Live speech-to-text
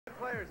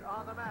players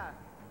on the mat.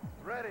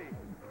 Ready,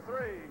 3,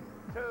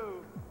 2,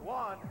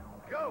 1,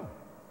 go!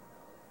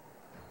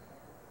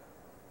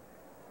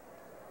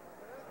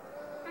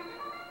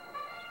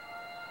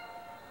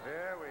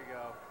 There we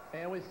go.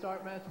 And we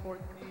start match 14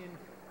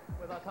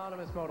 with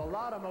autonomous mode. A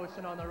lot of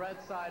motion on the red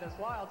side as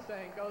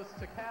Wildstang goes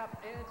to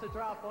cap and to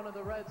drop one of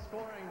the red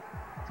scoring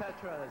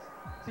tetras.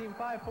 Team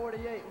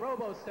 548,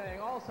 RoboStang,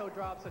 also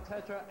drops a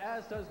tetra,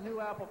 as does New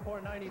Apple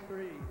Core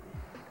 93.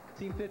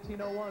 Team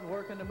 1501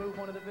 working to move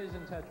one of the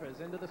Vision tetras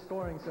into the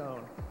scoring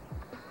zone.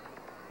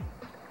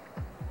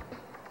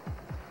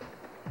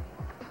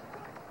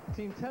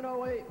 Team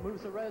 1008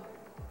 moves a red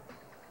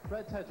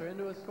tetra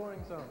into a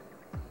scoring zone.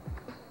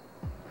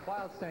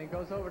 Wildstang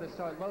goes over to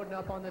start loading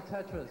up on the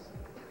tetras.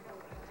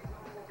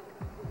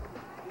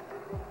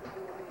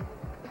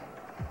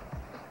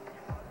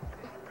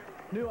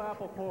 New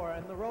Apple Core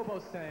and the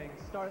RoboStang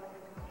start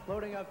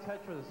loading up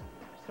tetras,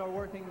 start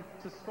working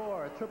to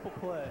score a triple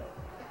play.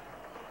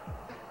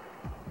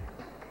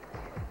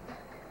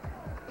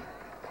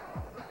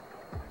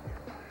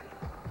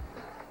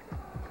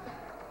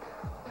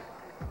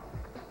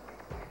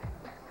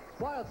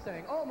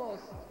 Wildstang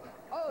almost,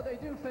 oh, they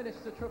do finish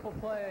the triple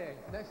play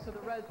next to the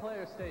red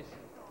player station.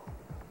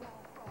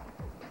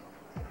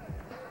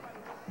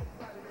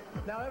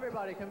 Now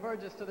everybody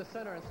converges to the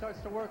center and starts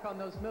to work on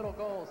those middle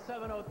goals.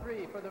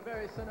 703 for the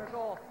very center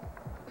goal.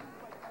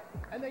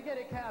 And they get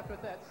it capped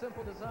with that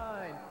simple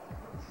design.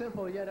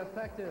 Simple yet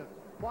effective.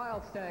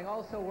 Wildstang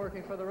also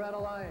working for the Red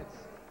Alliance.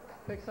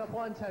 Picks up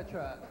one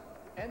tetra.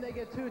 And they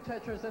get two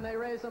tetras and they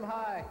raise them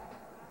high.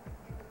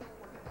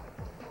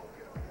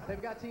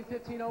 They've got Team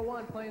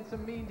 1501 playing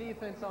some mean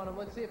defense on them.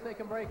 Let's see if they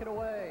can break it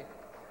away.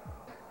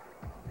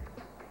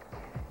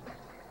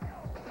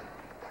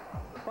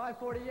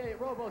 548,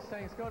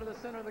 RoboStangs go to the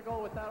center of the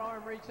goal with that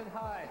arm reaching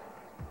high.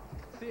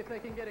 See if they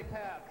can get it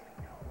capped.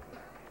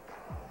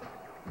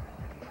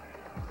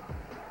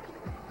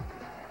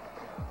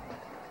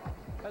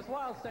 As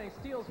Wildstang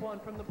steals one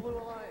from the Blue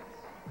Alliance.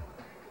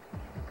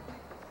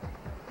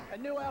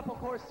 And New Apple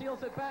Core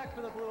steals it back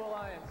for the Blue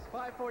Alliance.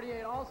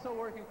 548 also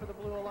working for the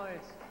Blue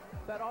Alliance.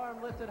 That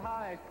arm lifted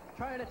high,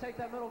 trying to take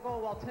that middle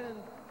goal while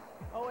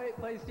 1008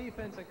 plays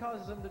defense and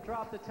causes him to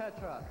drop the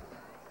tetra.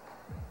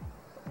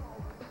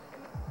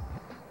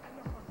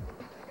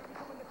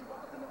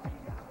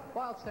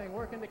 Wildstang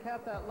working to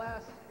cap that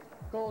last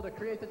goal to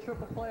create the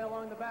triple play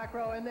along the back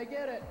row, and they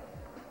get it.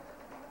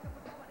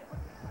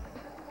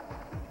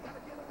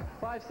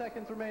 5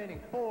 seconds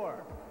remaining.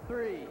 4,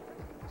 3,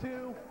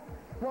 2,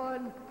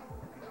 1.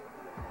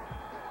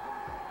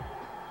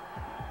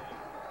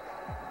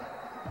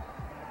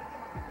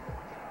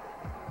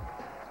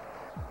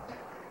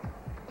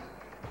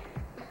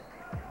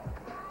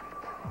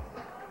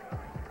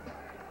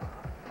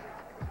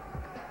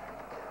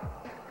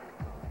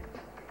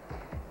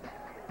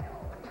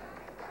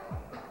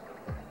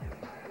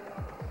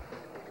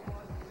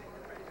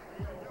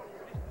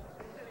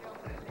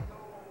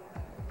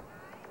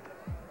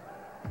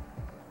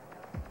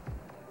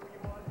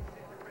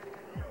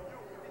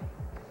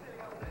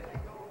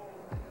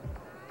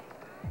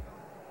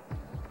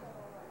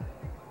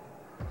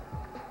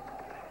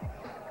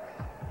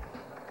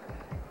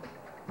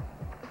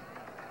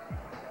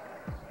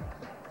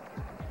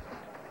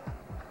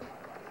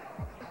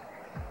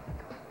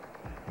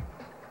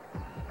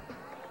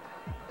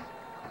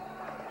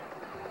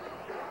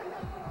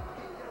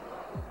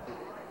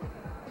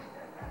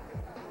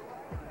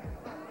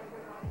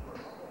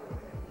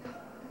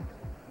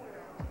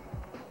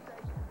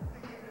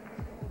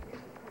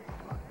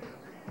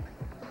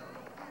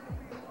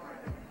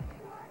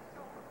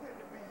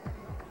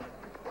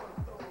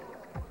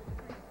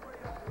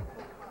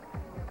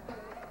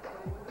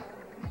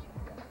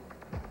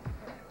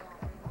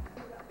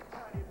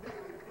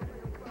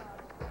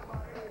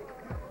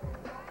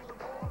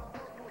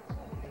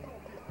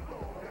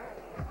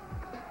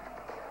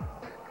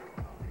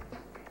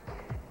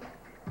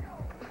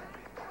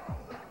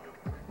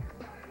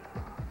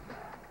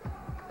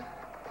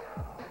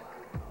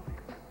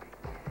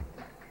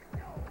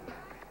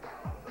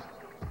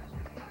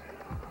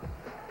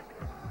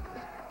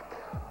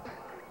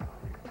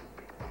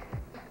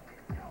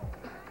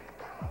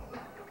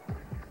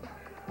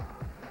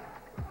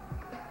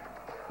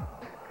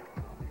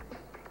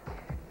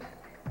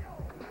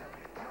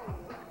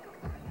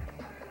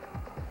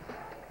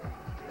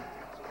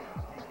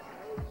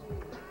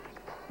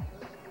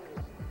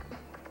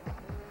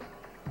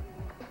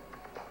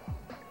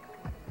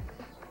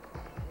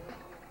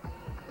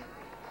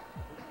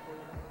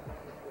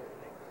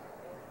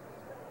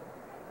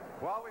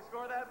 While we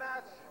score that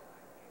match,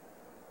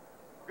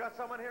 we've got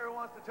someone here who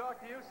wants to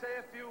talk to you, say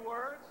a few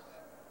words.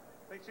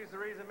 I think she's the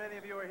reason many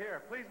of you are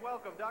here. Please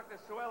welcome Dr.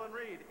 Sue Ellen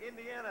Reed,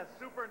 Indiana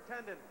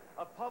Superintendent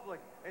of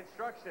Public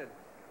Instruction.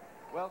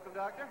 Welcome,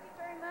 Doctor. Thank you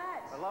very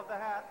much. I love the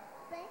hat.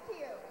 Thank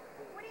you.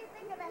 What do you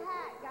think of the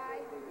hat,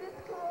 guys? Is this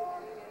cool?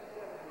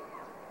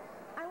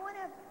 I want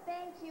to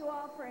thank you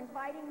all for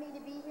inviting me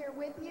to be here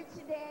with you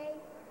today,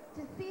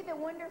 to see the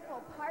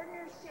wonderful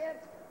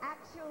partnerships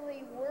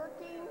actually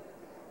working,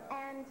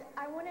 and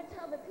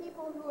tell the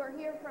people who are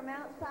here from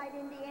outside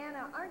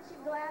Indiana, aren't you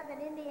glad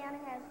that Indiana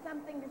has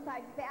something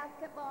besides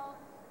basketball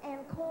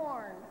and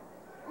corn?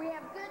 We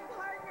have good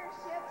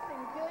partnerships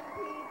and good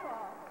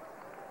people.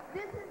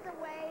 This is the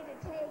way to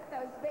take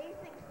those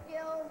basic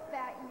skills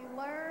that you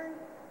learn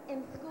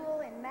in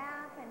school in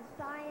math and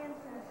science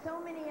and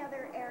so many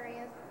other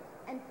areas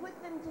and put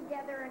them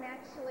together and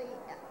actually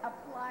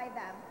apply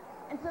them.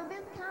 And so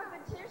this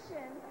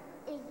competition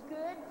is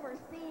good for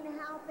seeing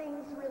how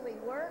things really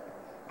work,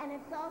 and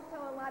it's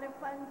also a lot of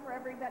fun for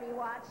everybody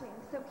watching.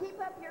 So keep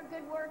up your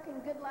good work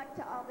and good luck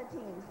to all the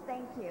teams.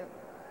 Thank you.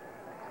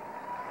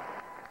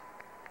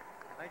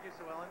 Thank you,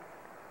 Sue Ellen.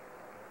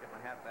 Get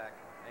my hat back.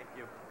 Thank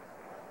you.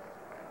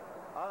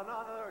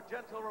 Another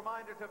gentle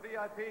reminder to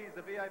VIPs.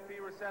 The VIP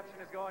reception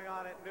is going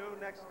on at noon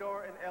next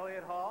door in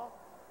Elliott Hall,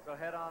 so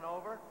head on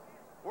over.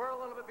 We're a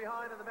little bit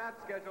behind in the match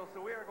schedule, so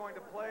we are going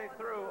to play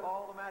through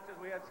all the matches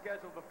we had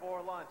scheduled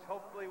before lunch.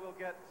 Hopefully we'll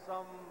get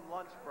some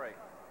lunch break.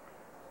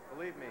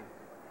 Believe me,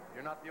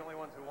 you're not the only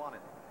ones who want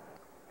it.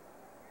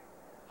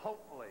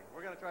 Hopefully.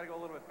 We're going to try to go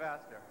a little bit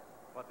faster,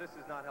 but this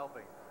is not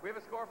helping. We have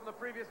a score from the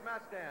previous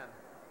match, Dan.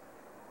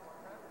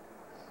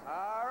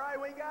 All right,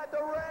 we got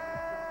the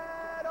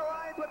Red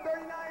Alliance with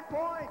 39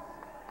 points.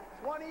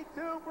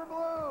 22 for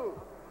blue.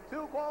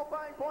 2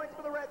 qualifying points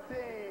for the red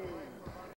team.